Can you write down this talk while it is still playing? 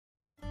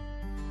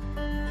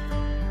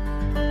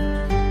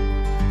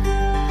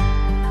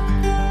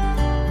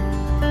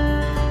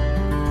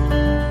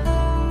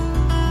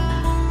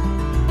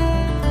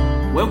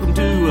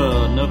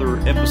another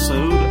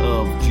episode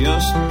of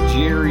Just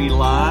Jerry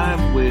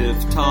Live with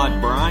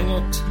Todd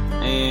Bryant,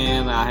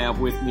 and I have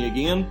with me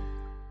again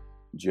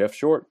Jeff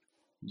Short.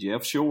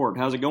 Jeff Short.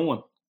 How's it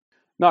going?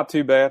 Not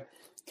too bad.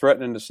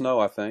 Threatening to snow,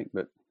 I think,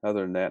 but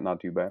other than that,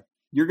 not too bad.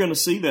 You're going to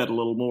see that a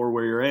little more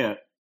where you're at.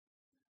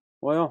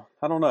 Well,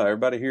 I don't know.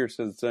 Everybody here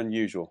says it's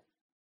unusual.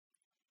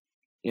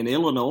 In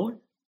Illinois?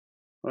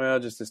 Well,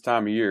 just this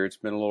time of year, it's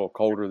been a little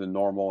colder than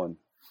normal and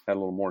had a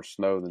little more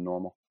snow than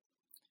normal.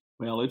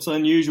 Well, it's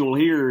unusual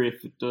here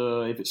if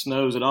it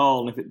snows at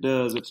all, and if it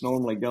does, it's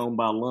normally gone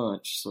by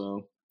lunch.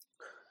 So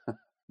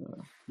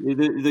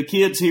the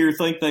kids here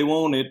think they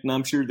want it, and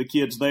I'm sure the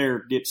kids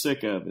there get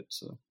sick of it.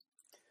 So,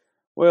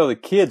 well, the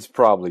kids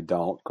probably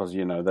don't because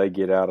they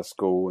get out of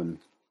school and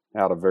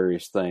out of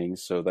various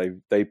things, so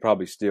they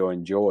probably still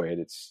enjoy it.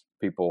 It's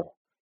people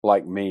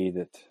like me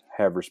that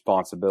have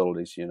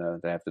responsibilities,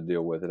 they have to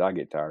deal with it. I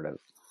get tired of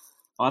it.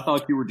 I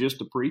thought you were just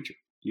a preacher.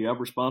 You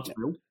have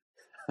responsibility.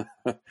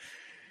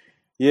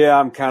 Yeah,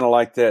 I'm kind of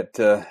like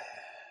that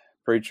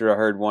preacher I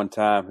heard one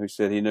time who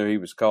said he knew he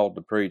was called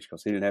to preach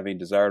because he didn't have any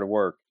desire to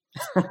work.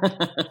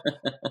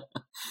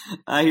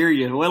 I hear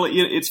you. Well,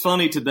 it's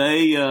funny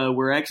today.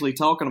 We're actually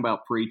talking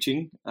about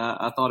preaching.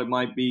 I thought it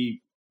might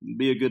be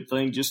a good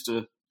thing just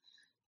to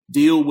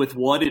deal with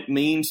what it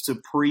means to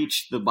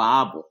preach the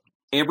Bible.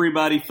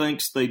 Everybody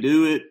thinks they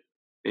do it.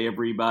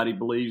 Everybody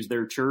believes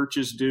their church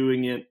is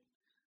doing it.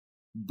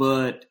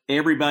 But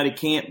everybody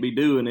can't be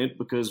doing it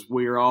because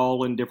we're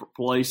all in different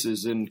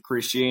places in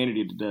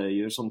Christianity today.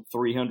 There's some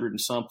 300 and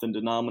something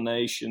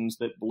denominations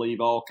that believe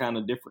all kind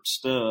of different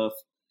stuff.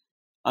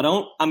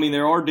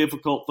 There are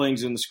difficult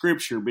things in the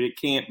scripture, but it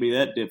can't be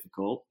that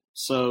difficult.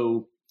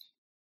 So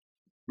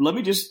let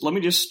me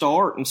just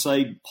start and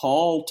say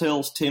Paul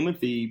tells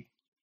Timothy,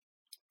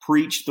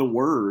 preach the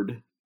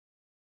word.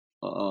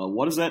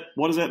 What does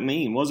that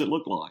mean? What does it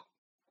look like?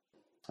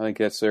 I think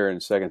that's there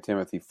in 2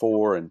 Timothy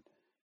 4, and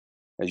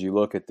as you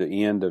look at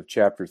the end of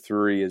chapter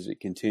 3, as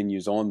it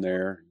continues on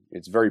there,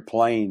 it's very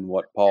plain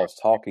what Paul's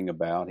talking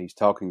about. He's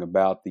talking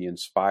about the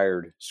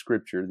inspired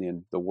scripture,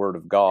 the Word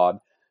of God,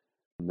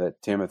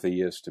 that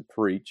Timothy is to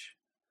preach.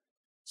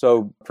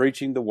 So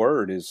preaching the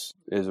Word is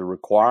a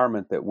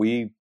requirement that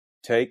we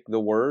take the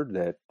Word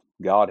that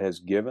God has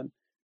given,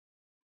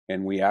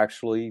 and we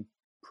actually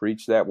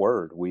preach that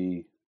Word.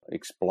 We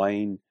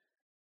explain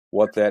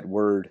what that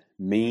Word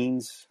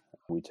means.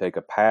 We take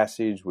a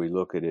passage, we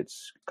look at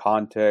its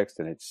context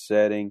and its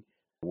setting,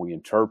 we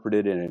interpret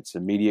it in its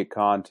immediate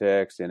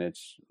context, in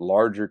its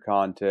larger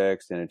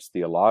context, in its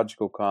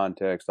theological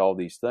context, all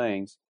these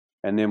things,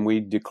 and then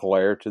we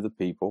declare to the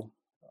people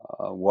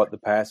what the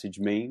passage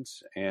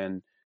means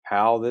and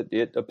how that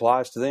it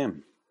applies to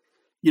them.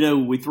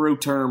 We throw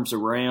terms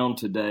around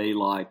today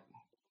like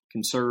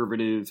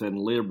conservative and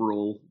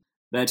liberal.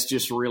 That's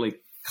just really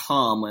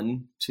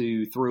common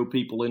to throw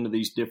people into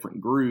these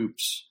different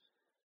groups,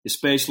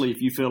 especially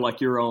if you feel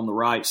like you're on the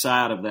right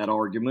side of that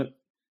argument.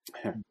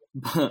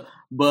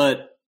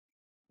 But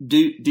do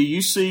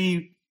you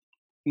see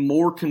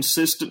more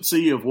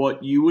consistency of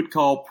what you would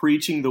call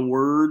preaching the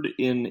word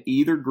in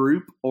either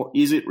group, or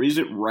is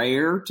it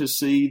rare to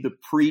see the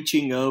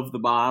preaching of the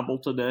Bible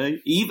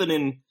today, even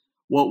in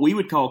what we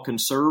would call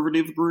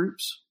conservative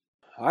groups?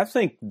 I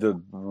think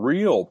the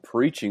real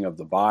preaching of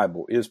the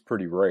Bible is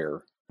pretty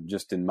rare,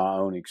 just in my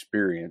own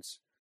experience.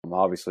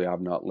 Obviously, I've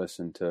not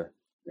listened to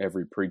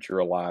every preacher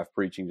alive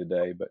preaching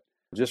today, but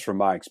just from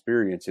my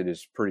experience, it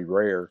is pretty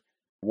rare.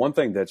 One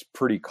thing that's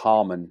pretty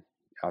common,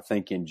 I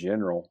think, in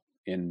general,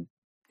 in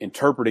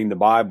interpreting the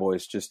Bible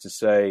is just to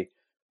say,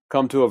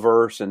 come to a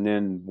verse, and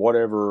then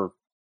whatever,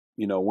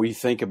 we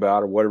think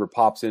about or whatever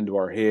pops into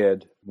our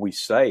head, we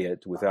say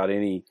it without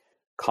any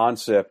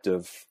concept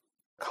of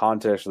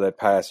context of that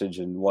passage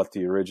and what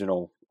the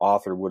original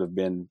author would have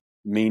been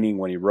meaning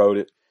when he wrote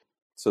it.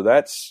 So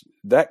that's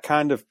that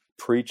kind of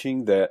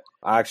preaching that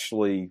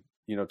actually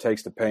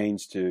takes the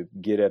pains to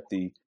get at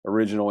the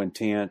original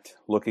intent,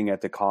 looking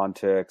at the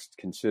context,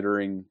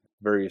 considering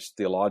various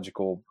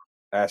theological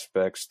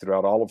aspects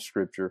throughout all of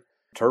Scripture,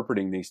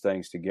 interpreting these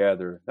things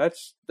together.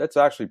 That's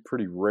actually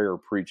pretty rare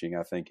preaching,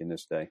 I think, in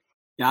this day.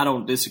 I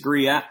don't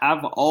disagree.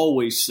 I've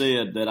always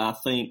said that I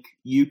think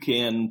you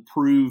can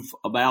prove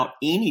about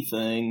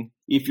anything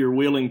if you're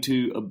willing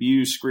to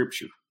abuse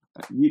Scripture.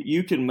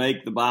 You can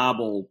make the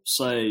Bible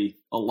say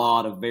a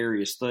lot of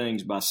various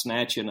things by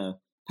snatching a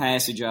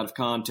passage out of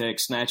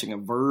context, snatching a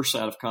verse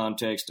out of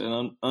context,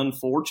 and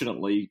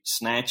unfortunately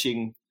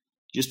snatching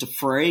just a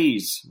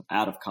phrase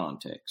out of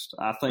context.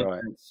 I think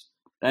right.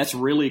 That's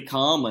really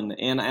common,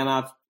 and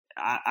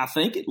I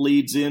think it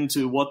leads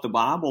into what the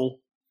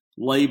Bible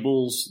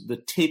labels the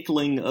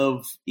tickling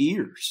of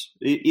ears.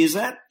 Is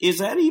that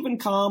even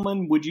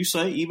common? Would you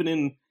say even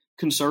in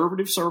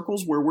conservative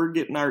circles where we're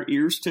getting our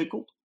ears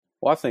tickled?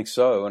 Well, I think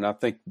so, and I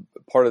think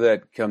part of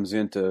that comes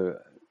into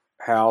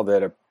how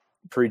that a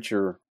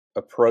preacher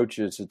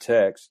approaches a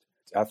text.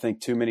 I think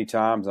too many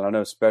times, and I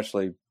know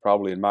especially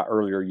probably in my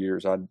earlier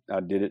years, I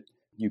did it.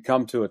 You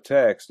come to a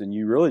text and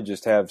you really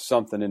just have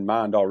something in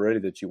mind already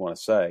that you want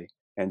to say.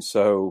 And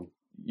so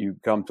you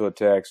come to a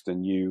text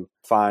and you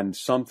find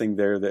something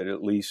there that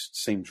at least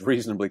seems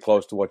reasonably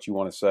close to what you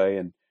want to say,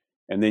 and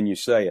then you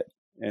say it.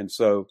 And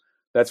so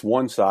that's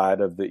one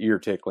side of the ear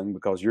tickling,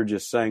 because you're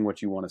just saying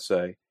what you want to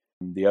say.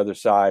 The other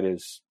side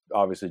is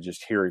obviously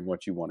just hearing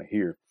what you want to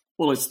hear.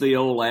 Well, it's the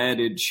old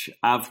adage,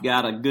 I've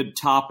got a good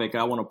topic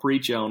I want to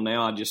preach on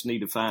now. I just need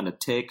to find a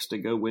text to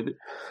go with it.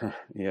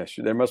 Yeah,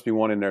 sure. There must be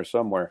one in there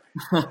somewhere.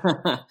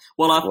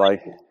 Well, I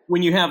think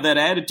when you have that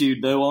attitude,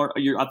 though,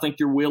 I think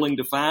you're willing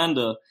to find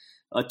a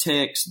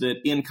text that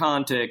in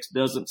context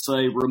doesn't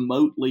say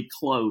remotely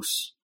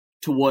close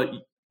to what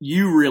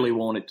you really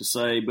want it to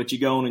say, but you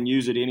go on and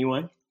use it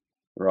anyway.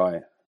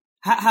 Right.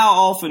 How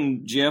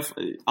often, Jeff,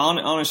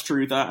 honest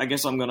truth, I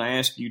guess I'm going to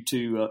ask you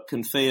to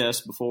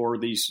confess before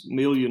these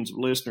millions of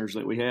listeners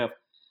that we have,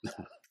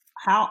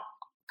 how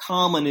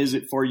common is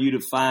it for you to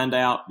find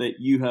out that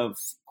you have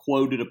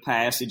quoted a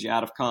passage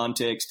out of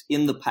context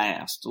in the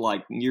past,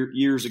 like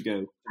years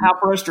ago? How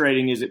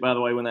frustrating is it, by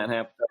the way, when that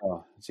happens?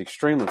 It's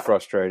extremely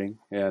frustrating.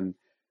 And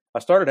I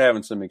started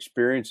having some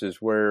experiences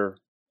where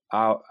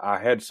I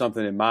had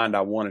something in mind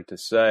I wanted to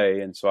say,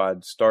 and so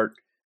I'd start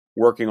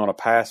working on a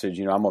passage.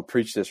 I'm going to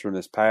preach this from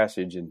this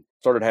passage, and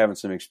started having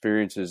some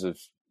experiences of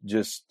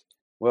just,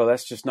 well,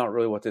 that's just not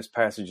really what this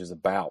passage is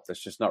about.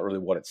 That's just not really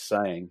what it's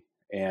saying.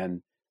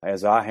 And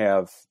as I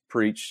have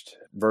preached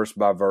verse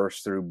by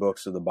verse through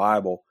books of the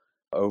Bible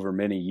over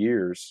many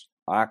years,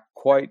 I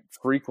quite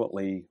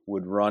frequently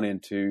would run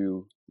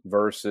into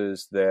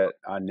verses that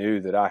I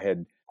knew that I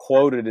had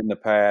quoted in the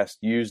past,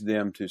 used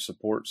them to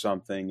support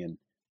something, and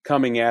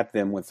coming at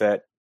them with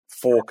that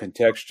full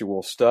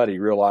contextual study,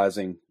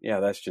 realizing, yeah,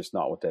 that's just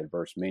not what that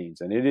verse means.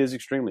 And it is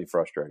extremely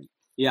frustrating.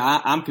 Yeah,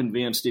 I'm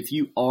convinced if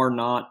you are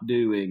not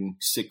doing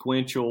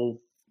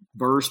sequential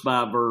verse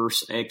by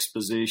verse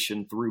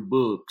exposition through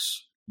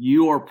books,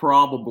 you are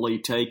probably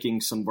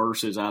taking some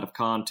verses out of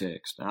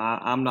context.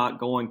 I'm not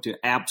going to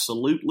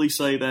absolutely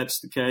say that's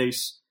the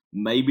case.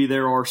 Maybe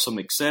there are some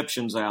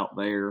exceptions out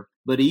there,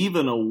 but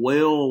even a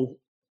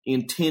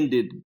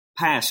well-intended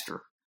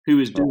pastor who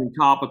is doing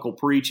topical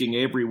preaching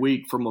every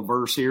week from a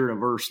verse here and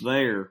a verse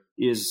there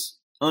is,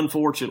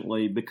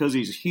 unfortunately, because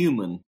he's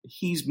human,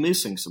 he's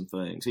missing some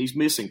things. He's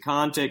missing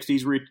context.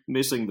 He's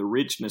missing the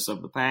richness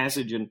of the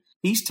passage, and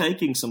he's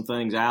taking some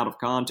things out of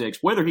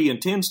context. Whether he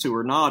intends to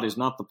or not is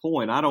not the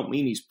point. I don't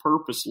mean he's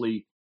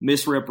purposely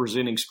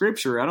misrepresenting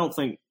Scripture. I don't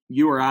think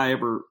you or I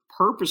ever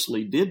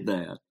purposely did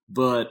that.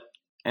 But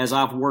as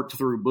I've worked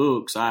through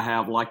books, I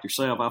have, like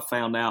yourself, I've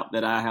found out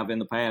that I have in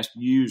the past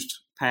used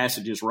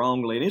passages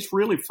wrongly, and it's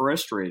really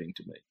frustrating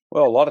to me.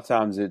 Well, a lot of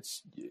times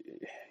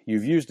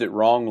you've used it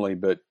wrongly,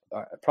 but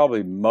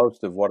probably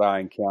most of what I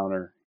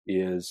encounter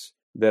is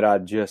that I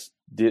just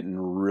didn't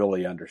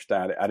really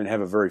understand it. I didn't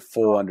have a very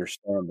full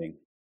understanding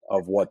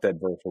of what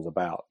that verse was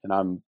about, and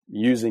I'm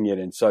using it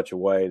in such a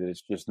way that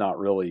it's just not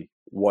really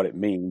what it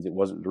means. It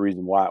wasn't the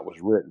reason why it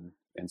was written,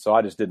 and so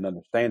I just didn't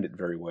understand it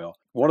very well.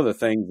 One of the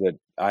things that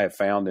I have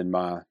found in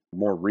my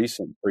more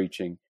recent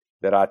preaching,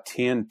 that I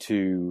tend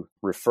to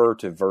refer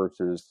to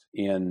verses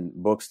in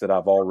books that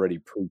I've already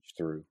preached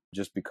through,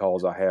 just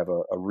because I have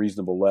a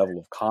reasonable level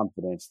of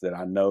confidence that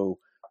I know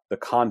the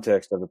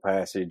context of the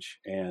passage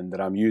and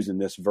that I'm using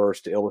this verse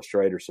to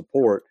illustrate or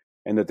support,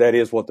 and that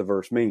is what the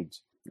verse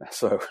means.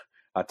 So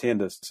I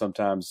tend to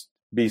sometimes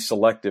be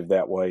selective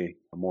that way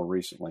more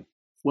recently.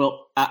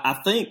 Well,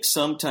 I think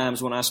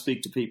sometimes when I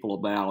speak to people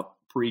about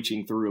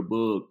preaching through a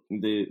book,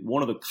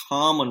 one of the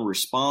common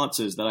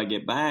responses that I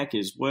get back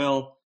is,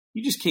 well,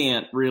 you just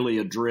can't really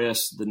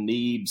address the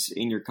needs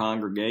in your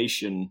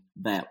congregation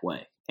that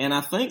way. And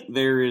I think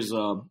there is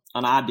an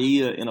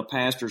idea in a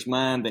pastor's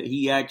mind that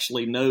he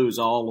actually knows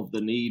all of the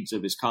needs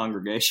of his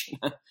congregation.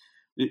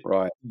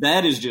 Right.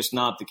 That is just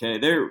not the case.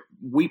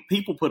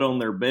 People put on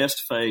their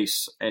best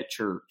face at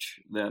church.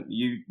 That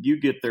you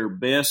get their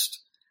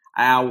best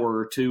hour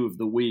or two of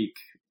the week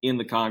in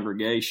the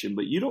congregation,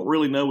 but you don't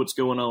really know what's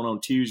going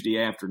on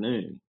Tuesday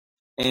afternoon.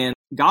 And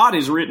God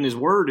has written his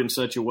word in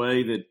such a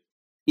way that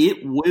it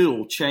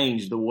will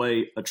change the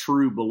way a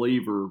true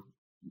believer,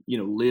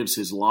 lives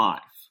his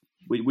life.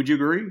 Would you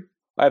agree?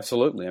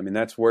 Absolutely. I mean,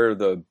 that's where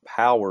the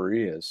power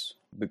is,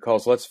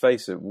 because let's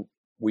face it,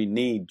 we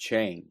need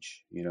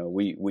change.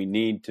 We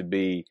need to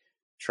be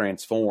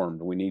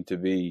transformed. We need to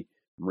be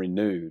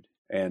renewed.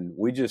 And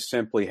we just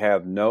simply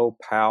have no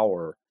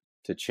power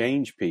to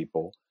change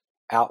people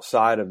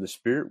outside of the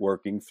Spirit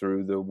working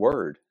through the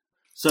Word.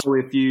 So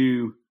if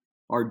you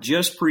are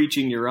just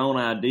preaching your own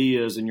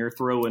ideas and you're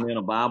throwing in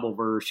a Bible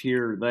verse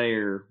here or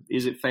there,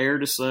 is it fair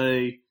to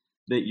say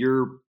that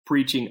you're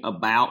preaching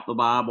about the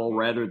Bible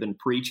rather than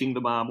preaching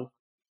the Bible?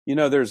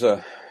 There's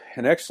an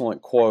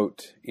excellent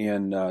quote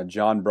in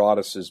John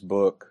Broadus's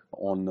book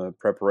on the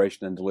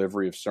preparation and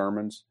delivery of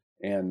sermons,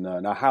 and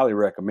I highly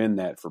recommend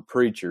that for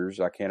preachers.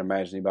 I can't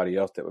imagine anybody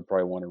else that would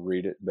probably want to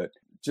read it, but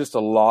just a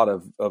lot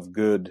of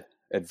good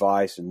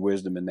advice and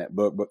wisdom in that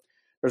book. But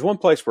there's one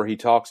place where he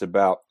talks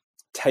about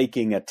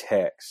taking a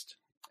text,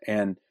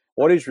 and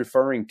what he's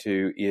referring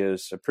to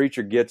is a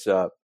preacher gets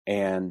up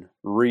and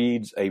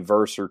reads a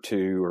verse or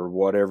two or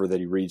whatever that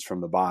he reads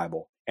from the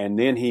Bible. And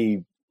then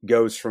he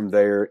goes from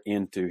there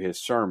into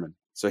his sermon.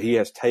 So he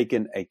has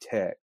taken a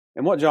text.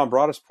 And what John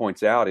Broadus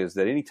points out is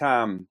that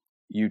anytime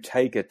you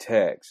take a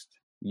text,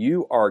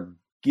 you are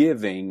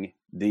giving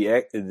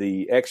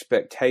the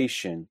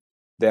expectation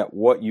that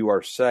what you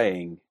are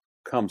saying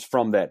comes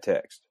from that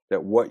text,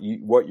 that what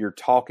you're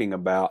talking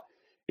about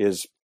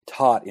is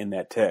taught in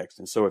that text.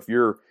 And so if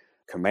you're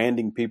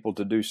commanding people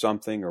to do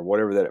something or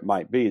whatever that it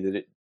might be, that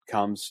it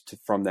comes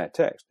from that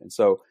text. And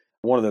so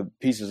one of the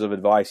pieces of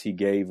advice he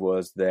gave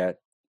was that,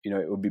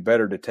 it would be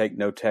better to take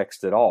no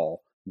text at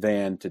all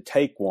than to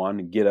take one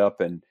and get up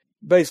and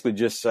basically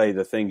just say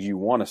the things you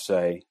want to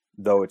say,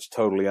 though it's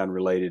totally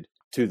unrelated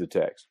to the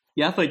text.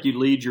 Yeah, I think you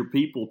lead your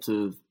people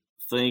to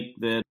think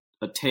that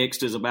a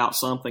text is about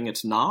something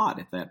it's not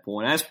at that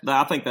point.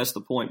 I think that's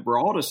the point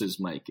Broadus is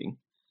making.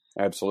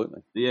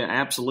 Absolutely. Yeah,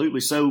 absolutely.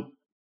 So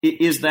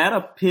is that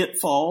a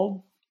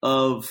pitfall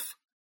of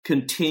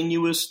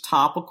continuous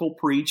topical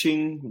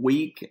preaching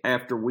week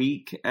after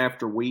week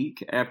after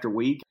week after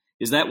week?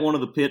 Is that one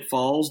of the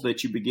pitfalls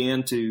that you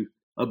begin to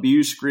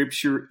abuse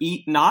Scripture?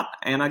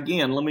 And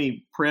again, let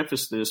me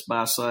preface this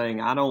by saying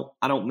I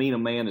don't mean a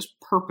man is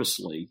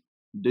purposely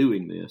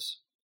doing this,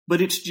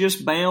 but it's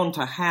just bound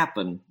to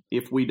happen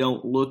if we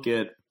don't look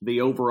at the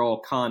overall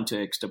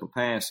context of a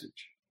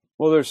passage.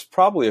 Well, there's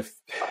probably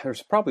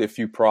a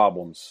few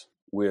problems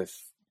with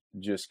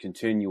just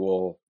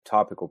continual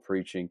topical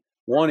preaching.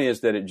 One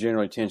is that it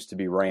generally tends to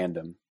be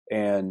random.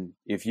 And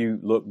if you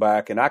look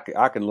back, and I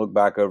can look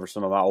back over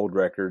some of my old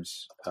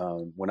records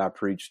when I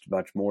preached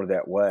much more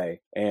that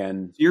way.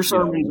 And your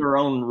sermons are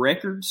on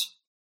records?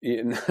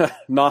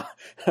 Not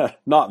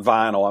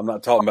vinyl. I'm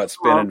not talking about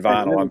spinning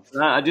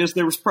vinyl.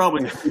 There was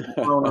probably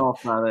thrown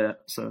off by that.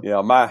 So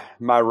yeah,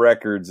 my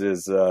records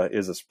is a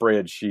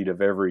spreadsheet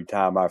of every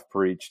time I've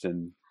preached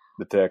and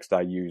the text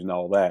I use and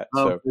all that.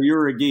 So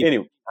you're a geek.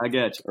 Anyway, I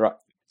got you. Right.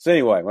 So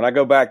anyway, when I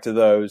go back to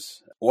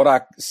those, what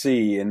I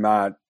see in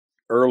my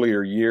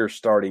earlier years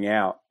starting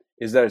out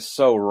is that it's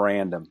so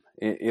random.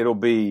 It'll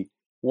be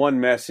one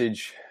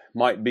message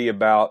might be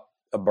about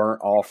a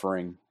burnt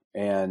offering,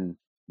 and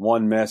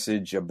one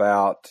message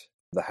about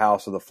the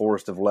house of the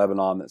forest of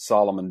Lebanon that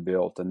Solomon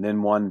built, and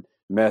then one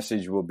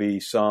message will be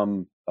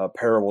some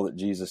parable that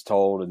Jesus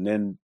told, and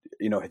then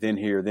then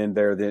here, then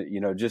there,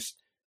 then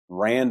just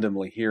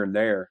randomly here and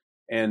there.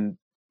 And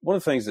one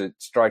of the things that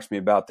strikes me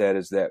about that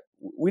is that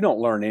we don't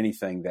learn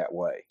anything that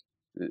way,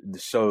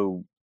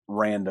 so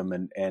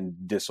random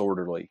and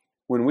disorderly.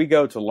 When we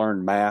go to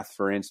learn math,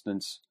 for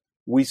instance,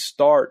 we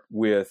start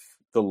with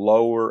the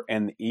lower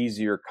and the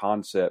easier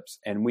concepts,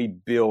 and we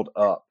build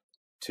up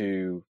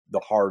to the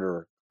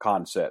harder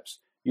concepts.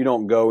 You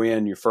don't go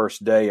in your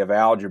first day of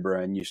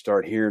algebra and you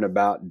start hearing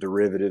about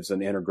derivatives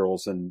and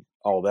integrals and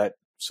all that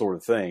sort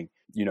of thing.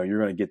 You're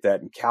going to get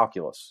that in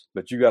calculus,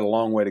 but you got a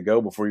long way to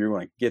go before you're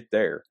going to get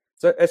there.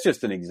 So that's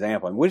just an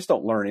example. And we just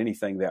don't learn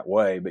anything that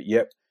way, but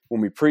yet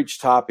when we preach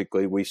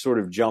topically, we sort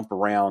of jump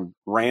around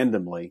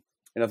randomly.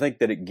 And I think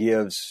that it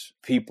gives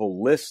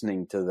people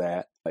listening to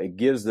that, it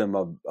gives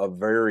them a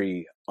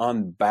very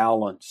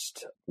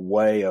unbalanced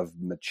way of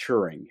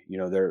maturing.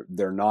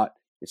 They're not,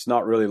 it's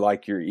not really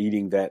like you're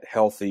eating that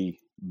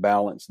healthy,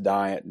 balanced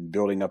diet and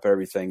building up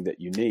everything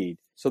that you need.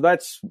 So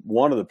that's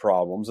one of the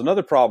problems.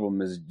 Another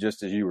problem is,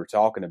 just as you were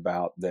talking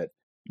about, that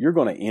you're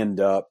going to end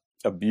up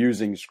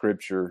abusing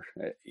Scripture,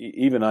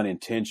 even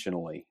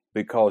unintentionally,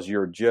 because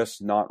you're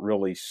just not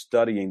really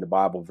studying the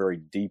Bible very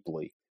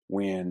deeply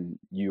when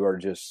you are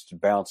just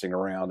bouncing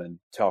around and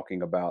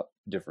talking about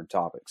different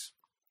topics.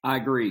 I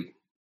agree.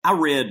 I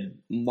read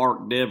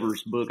Mark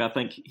Dever's book. I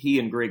think he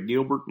and Greg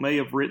Gilbert may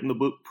have written the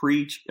book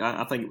Preach.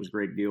 I think it was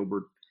Greg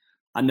Gilbert.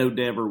 I know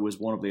Dever was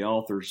one of the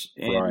authors.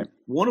 And right.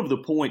 One of the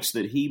points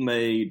that he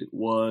made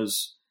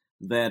was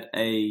that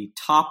a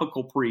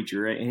topical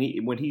preacher,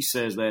 and when he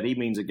says that, he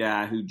means a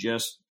guy who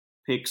just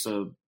picks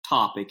a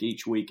topic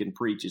each week and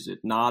preaches it,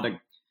 not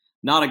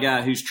a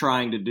guy who's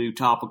trying to do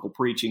topical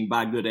preaching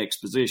by good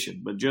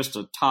exposition, but just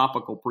a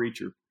topical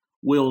preacher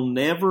will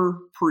never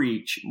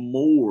preach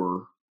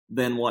more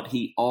than what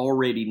he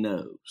already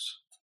knows.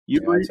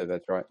 I'd say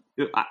that's right.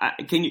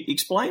 Can you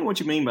explain what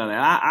you mean by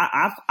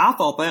that? I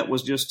thought that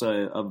was just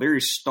a very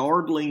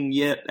startling,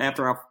 yet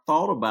after I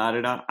thought about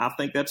it, I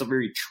think that's a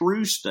very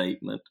true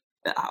statement.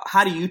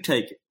 How do you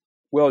take it?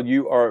 Well,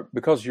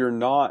 because you're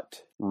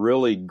not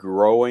really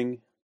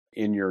growing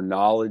in your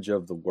knowledge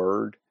of the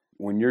Word.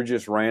 When you're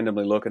just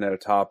randomly looking at a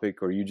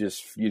topic, or you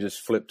just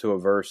flip to a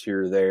verse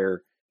here or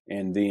there,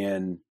 and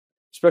then,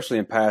 especially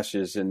in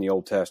passages in the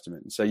Old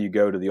Testament, and say you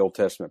go to the Old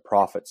Testament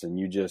prophets and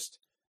you just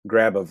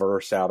grab a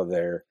verse out of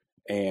there,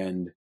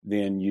 and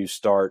then you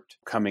start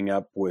coming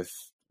up with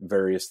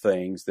various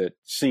things that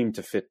seem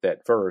to fit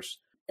that verse.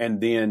 And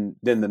then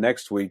the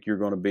next week you're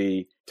going to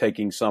be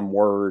taking some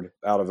word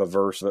out of a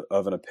verse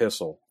of an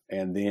epistle.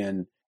 And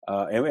then,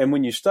 and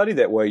when you study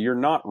that way, you're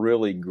not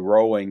really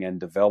growing and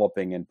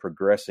developing and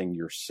progressing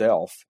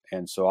yourself.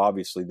 And so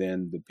obviously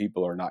then the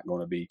people are not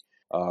going to be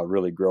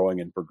really growing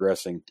and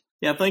progressing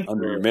Yeah, I think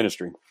under your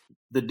ministry.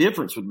 The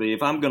difference would be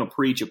if I'm going to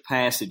preach a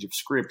passage of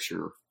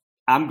Scripture,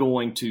 I'm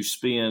going to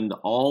spend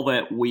all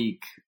that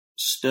week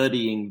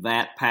studying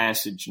that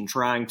passage and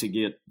trying to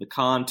get the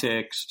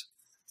context,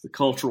 the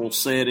cultural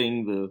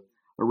setting, the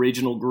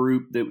original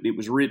group that it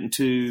was written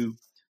to,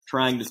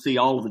 trying to see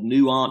all of the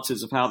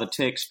nuances of how the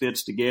text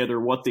fits together,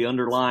 what the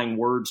underlying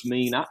words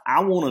mean.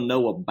 I want to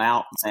know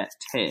about that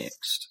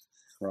text.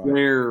 Right.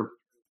 Where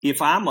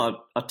if I'm a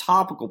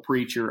topical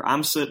preacher,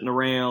 I'm sitting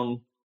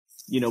around,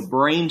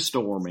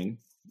 brainstorming,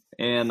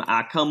 and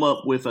I come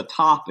up with a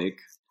topic.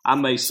 I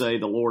may say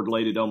the Lord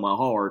laid it on my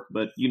heart,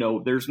 but,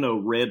 there's no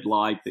red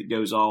light that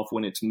goes off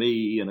when it's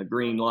me and a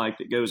green light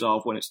that goes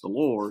off when it's the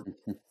Lord.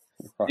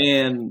 Right.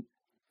 And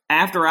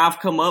after I've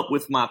come up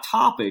with my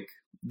topic,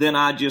 then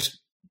I just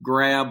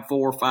grab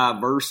 4 or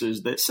 5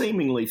 verses that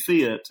seemingly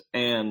fit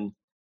and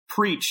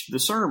preach the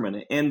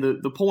sermon. And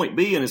the point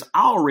being is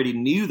I already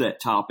knew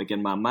that topic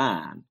in my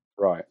mind.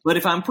 Right. But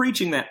if I'm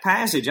preaching that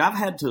passage, I've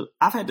had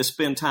to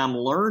spend time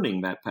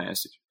learning that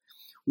passage.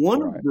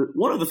 One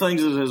of the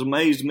things that has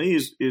amazed me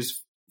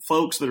is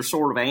folks that are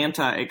sort of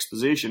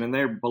anti-exposition,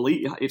 and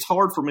it's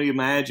hard for me to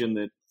imagine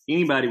that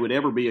anybody would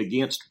ever be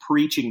against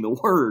preaching the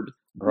word.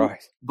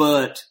 Right.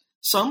 But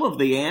some of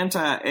the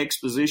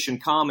anti-exposition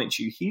comments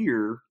you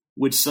hear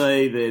would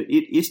say that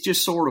it's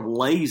just sort of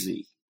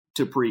lazy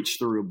to preach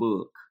through a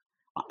book.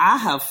 I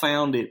have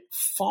found it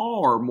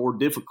far more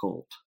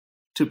difficult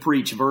to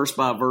preach verse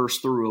by verse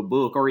through a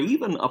book or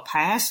even a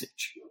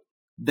passage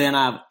than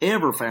I've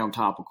ever found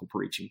topical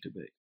preaching to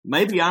be.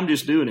 Maybe I'm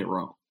just doing it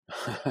wrong.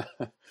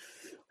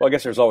 Well, I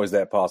guess there's always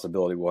that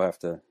possibility. We'll have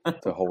to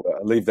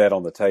leave that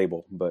on the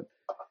table. But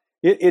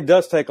it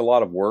does take a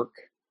lot of work.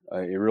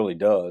 It really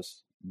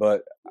does.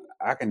 But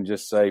I can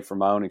just say from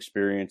my own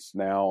experience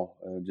now,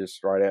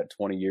 just right at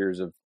 20 years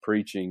of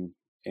preaching,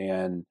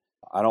 and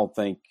I don't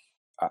think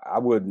I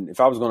wouldn't, if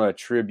I was going to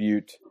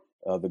attribute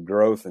the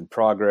growth and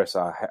progress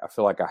I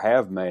feel like I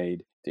have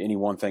made to any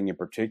one thing in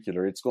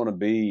particular, it's going to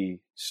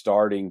be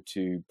starting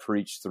to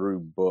preach through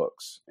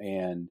books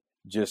and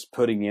just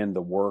putting in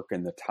the work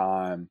and the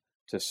time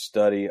to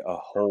study a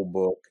whole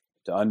book,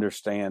 to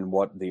understand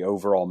what the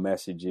overall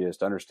message is,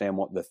 to understand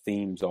what the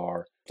themes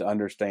are, to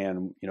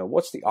understand,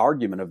 what's the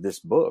argument of this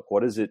book?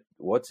 What's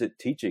it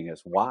teaching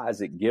us? Why is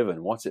it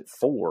given? What's it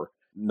for?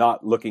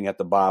 Not looking at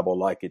the Bible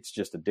like it's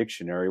just a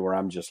dictionary where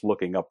I'm just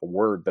looking up a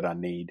word that I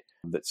need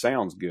that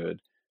sounds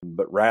good,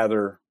 but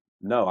rather,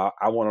 no,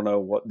 I want to know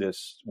what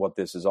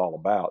this is all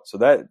about. So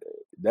that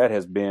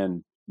has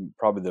been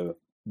probably the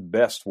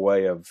best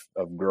way of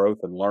growth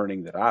and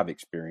learning that I've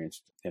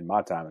experienced in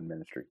my time in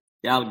ministry.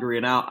 Yeah, I'll agree.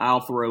 And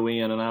I'll throw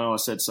in, and I know I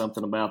said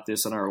something about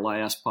this in our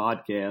last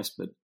podcast,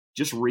 but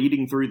just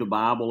reading through the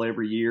Bible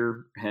every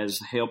year has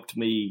helped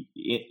me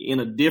in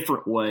a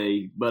different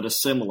way, but a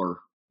similar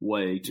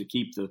way to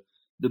keep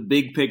the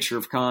big picture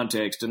of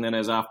context. And then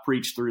as I've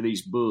preached through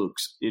these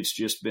books, it's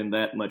just been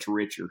that much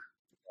richer.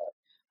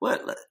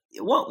 Well,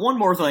 one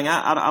more thing.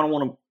 I don't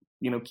want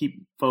to,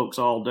 keep folks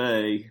all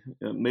day.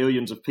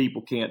 Millions of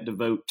people can't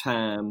devote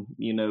time,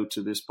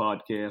 to this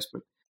podcast,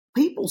 but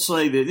people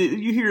say that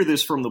you hear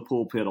this from the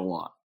pulpit a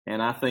lot.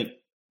 And I think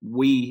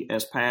we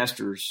as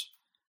pastors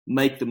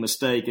make the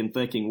mistake in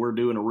thinking we're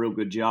doing a real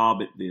good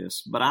job at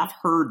this. But I've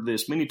heard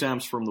this many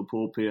times from the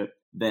pulpit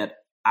that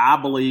I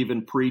believe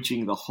in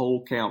preaching the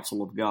whole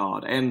counsel of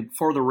God. And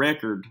for the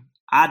record,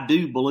 I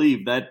do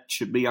believe that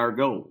should be our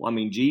goal. I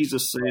mean,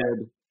 Jesus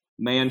said,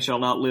 man shall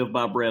not live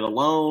by bread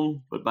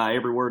alone, but by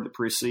every word that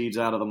proceeds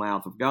out of the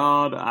mouth of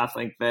God. I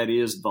think that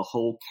is the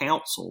whole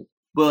counsel.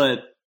 But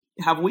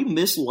have we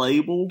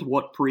mislabeled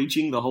what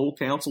preaching the whole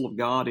counsel of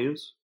God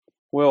is?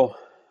 Well,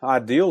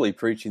 ideally,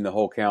 preaching the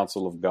whole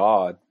counsel of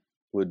God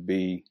would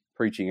be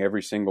preaching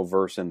every single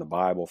verse in the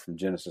Bible from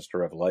Genesis to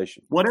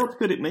Revelation. What else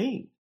could it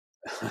mean?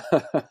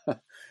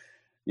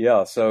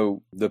 Yeah,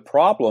 so the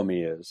problem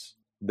is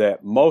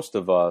that most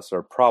of us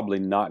are probably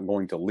not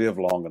going to live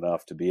long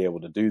enough to be able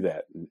to do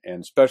that.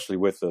 And especially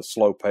with the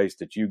slow pace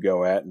that you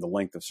go at and the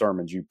length of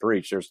sermons you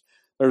preach,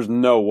 there's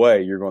no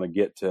way you're going to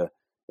get to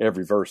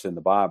every verse in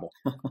the Bible.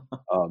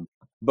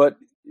 But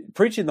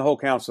preaching the whole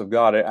counsel of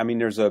God, I mean,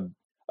 there's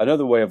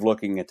another way of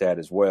looking at that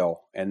as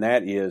well, and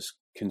that is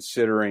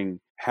considering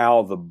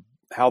how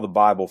the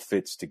Bible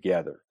fits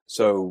together.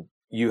 So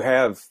you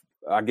have,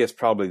 I guess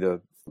probably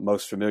the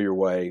most familiar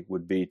way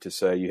would be to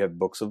say you have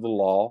books of the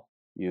law,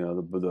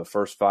 the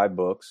first 5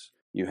 books.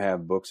 You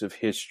have books of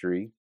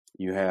history.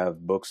 You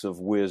have books of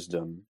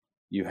wisdom.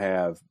 You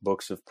have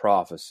books of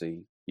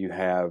prophecy. You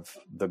have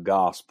the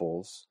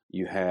Gospels.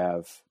 You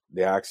have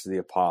the Acts of the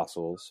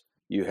Apostles.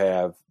 You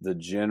have the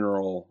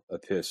general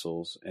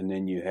epistles, and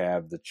then you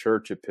have the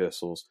church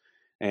epistles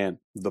and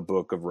the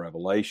book of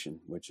Revelation,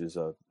 which is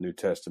a New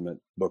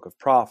Testament book of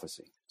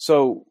prophecy.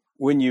 So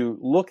when you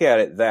look at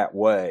it that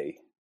way,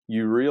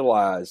 you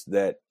realize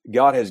that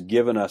God has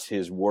given us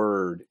his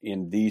word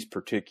in these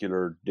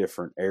particular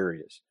different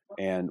areas.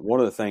 And one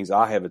of the things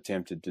I have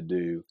attempted to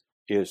do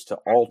is to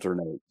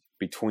alternate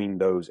between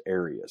those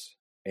areas.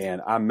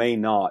 And I may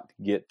not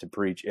get to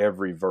preach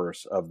every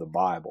verse of the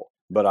Bible,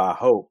 but I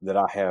hope that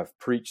I have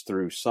preached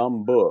through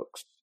some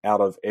books out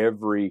of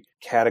every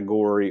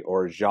category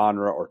or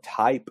genre or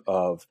type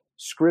of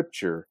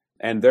scripture.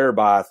 And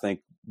thereby, I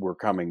think we're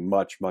coming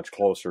much, much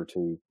closer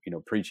to,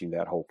 preaching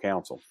that whole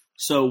counsel.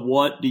 So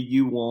what do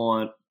you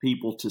want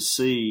people to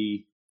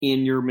see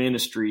in your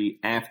ministry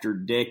after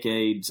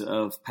decades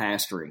of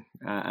pastoring?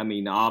 I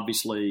mean,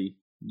 obviously,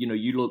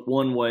 you look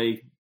one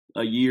way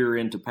a year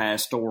into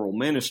pastoral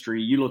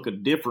ministry, you look a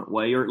different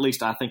way, or at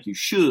least I think you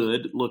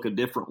should look a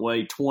different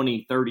way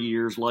 20, 30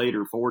 years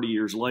later, 40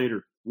 years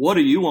later. What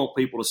do you want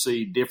people to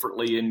see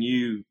differently in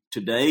you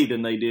today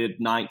than they did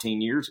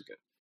 19 years ago?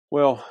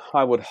 Well,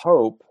 I would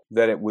hope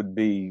that it would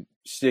be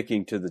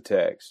sticking to the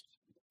text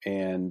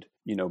and,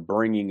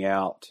 bringing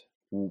out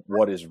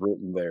what is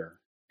written there.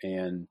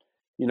 And,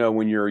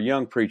 when you're a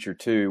young preacher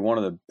too, one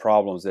of the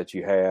problems that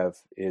you have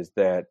is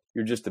that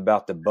you're just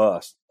about to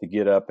bust to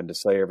get up and to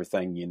say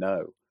everything you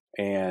know.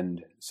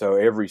 And so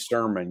every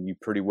sermon, you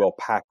pretty well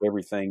pack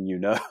everything you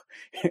know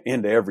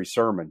into every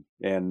sermon.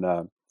 And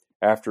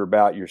after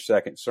about your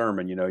second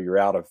sermon, you're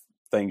out of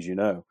things you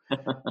know.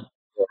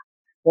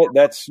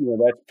 That's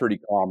pretty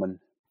common.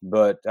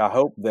 But I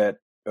hope that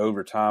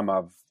over time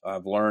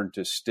I've learned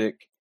to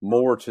stick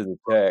more to the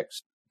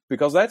text,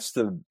 because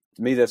to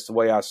me, that's the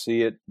way I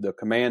see it. The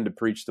command to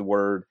preach the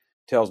word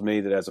tells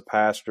me that as a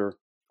pastor,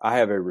 I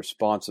have a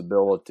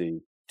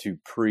responsibility to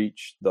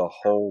preach the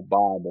whole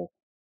Bible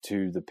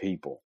to the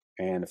people.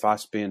 And if I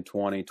spend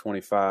 20,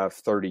 25,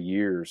 30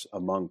 years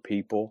among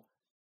people,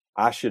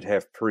 I should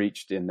have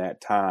preached in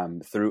that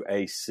time through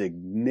a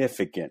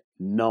significant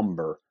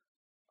number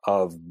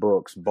of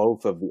books,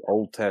 both of the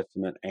Old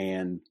Testament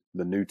and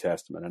the New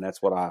Testament. And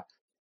that's what I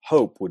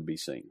hope would be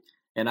seen.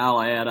 And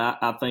I'll add,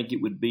 I think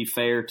it would be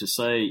fair to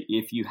say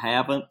if you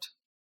haven't,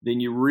 then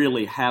you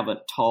really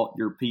haven't taught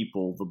your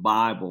people the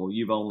Bible.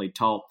 You've only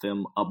taught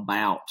them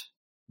about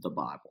the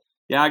Bible.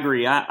 Yeah, I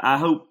agree. I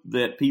hope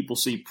that people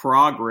see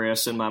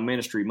progress in my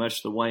ministry,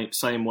 much the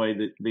same way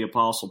that the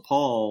Apostle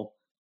Paul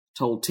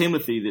told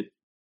Timothy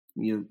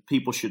that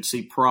people should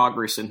see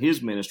progress in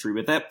his ministry.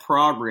 But that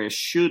progress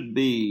should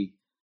be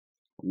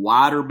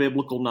wider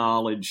biblical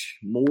knowledge,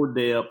 more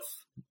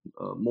depth,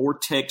 more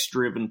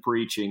text-driven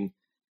preaching.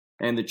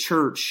 And the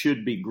church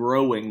should be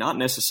growing, not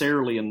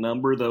necessarily in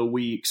number, though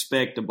we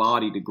expect a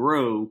body to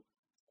grow.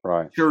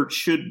 Right. Church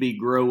should be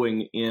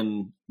growing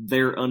in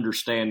their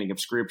understanding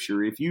of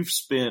Scripture. If you've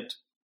spent,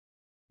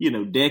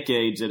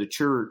 decades at a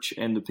church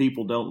and the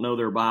people don't know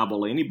their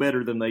Bible any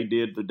better than they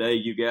did the day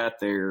you got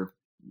there,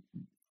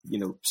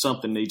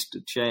 something needs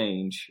to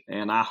change.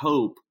 And I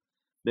hope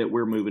that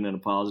we're moving in a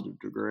positive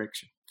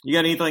direction. You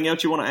got anything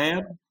else you want to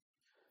add?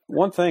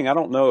 One thing, I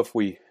don't know if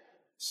we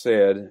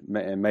said,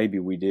 and maybe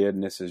we did,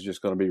 and this is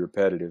just going to be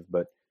repetitive,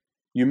 but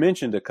you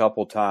mentioned a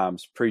couple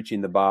times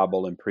preaching the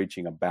Bible and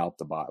preaching about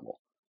the Bible.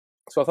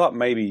 So I thought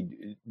maybe,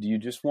 do you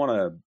just want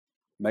to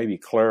maybe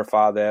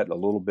clarify that a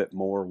little bit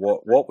more?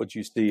 What would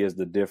you see as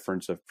the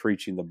difference of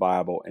preaching the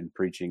Bible and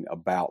preaching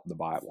about the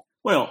Bible?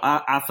 Well,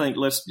 I think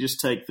let's just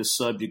take the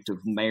subject of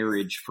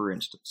marriage, for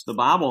instance. The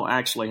Bible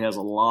actually has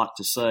a lot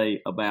to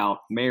say about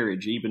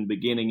marriage, even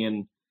beginning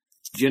in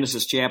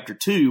Genesis chapter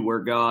 2,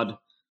 where God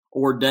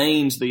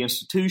ordains the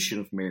institution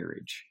of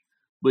marriage.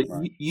 But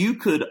right. You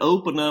could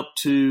open up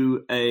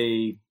to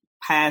a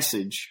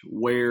passage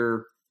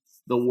where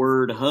the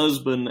word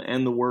husband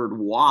and the word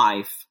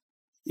wife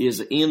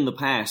is in the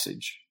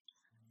passage,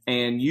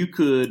 and you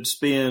could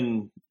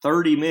spend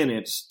 30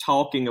 minutes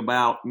talking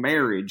about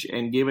marriage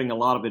and giving a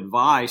lot of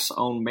advice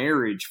on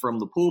marriage from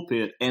the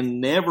pulpit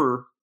and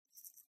never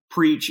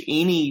preach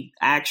any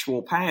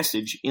actual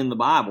passage in the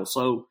Bible.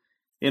 So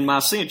in my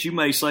sense, you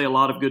may say a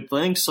lot of good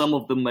things. Some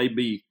of them may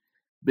be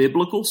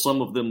biblical.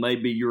 Some of them may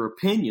be your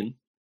opinion,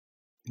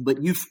 but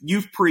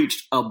you've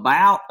preached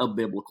about a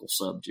biblical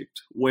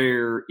subject,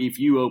 where if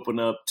you open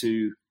up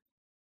to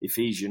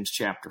Ephesians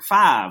chapter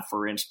 5,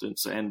 for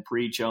instance, and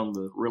preach on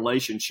the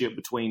relationship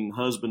between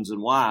husbands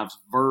and wives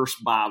verse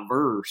by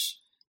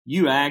verse,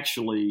 you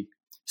actually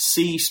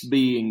cease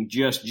being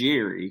just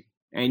Jerry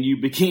and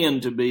you begin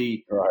to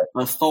be right.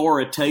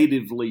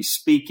 authoritatively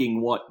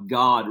speaking what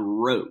God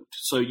wrote.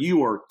 So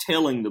you are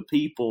telling the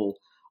people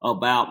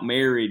about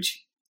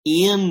marriage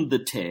in the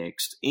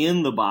text,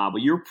 in the Bible.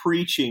 You're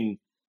preaching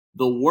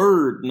the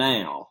word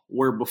now,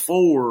 where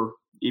before,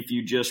 if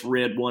you just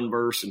read one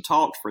verse and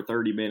talked for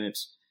 30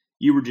 minutes,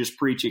 you were just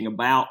preaching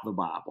about the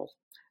Bible.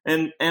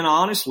 And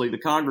honestly, the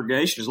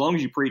congregation, as long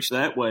as you preach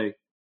that way,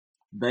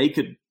 they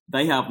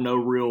have no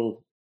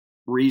real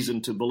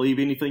reason to believe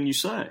anything you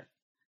say.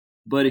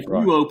 But if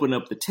right. you open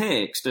up the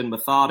text and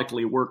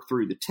methodically work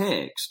through the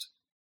text,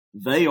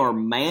 they are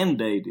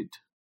mandated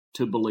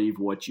to believe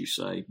what you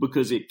say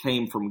because it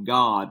came from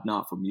God,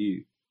 not from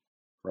you.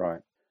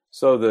 Right.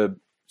 So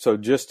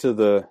just to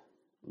the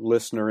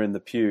listener in the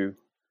pew,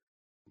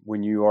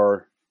 when you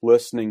are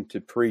listening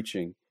to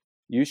preaching,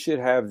 you should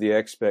have the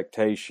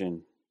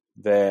expectation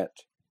that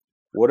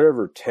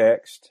whatever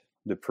text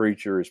the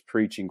preacher is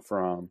preaching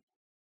from,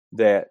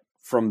 that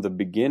from the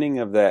beginning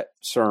of that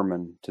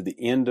sermon to the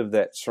end of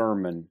that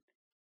sermon,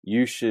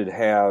 you should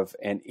have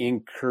an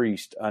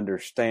increased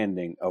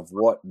understanding of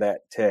what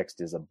that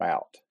text is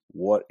about,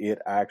 what it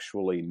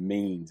actually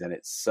means and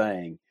it's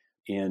saying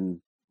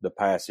in the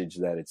passage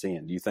that it's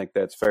in. Do you think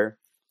that's fair?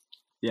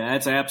 Yeah,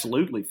 that's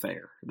absolutely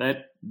fair.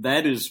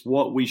 That is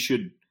what we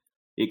should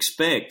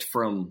expect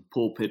from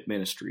pulpit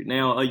ministry.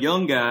 Now, a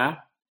young guy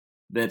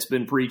that's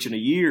been preaching a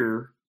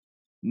year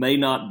may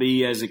not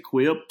be as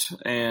equipped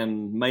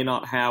and may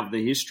not have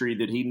the history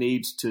that he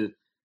needs to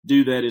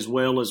do that as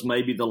well as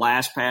maybe the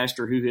last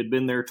pastor who had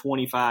been there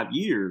 25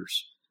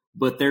 years.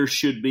 But there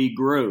should be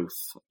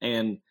growth,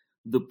 and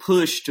the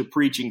push to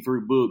preaching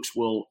through books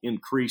will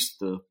increase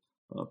the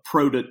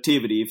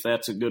productivity, if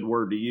that's a good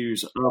word to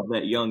use, of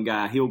that young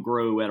guy. He'll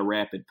grow at a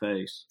rapid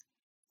pace.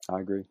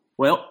 I agree.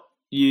 Well,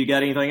 you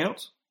got anything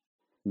else?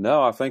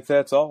 No, I think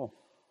that's all.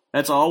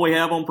 That's all we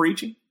have on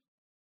preaching?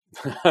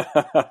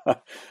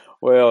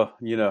 Well,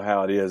 you know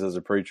how it is as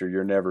a preacher.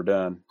 You're never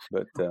done.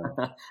 But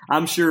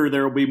I'm sure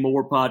there will be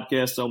more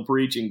podcasts on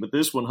preaching, but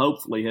this one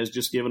hopefully has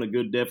just given a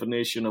good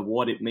definition of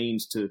what it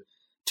means to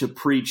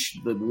preach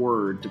the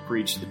word, to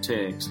preach the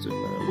text.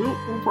 And we'll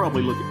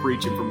probably look at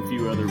preaching from a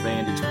few other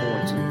vantage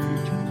points in the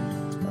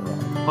future. All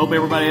right. Hope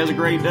everybody has a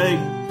great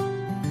day.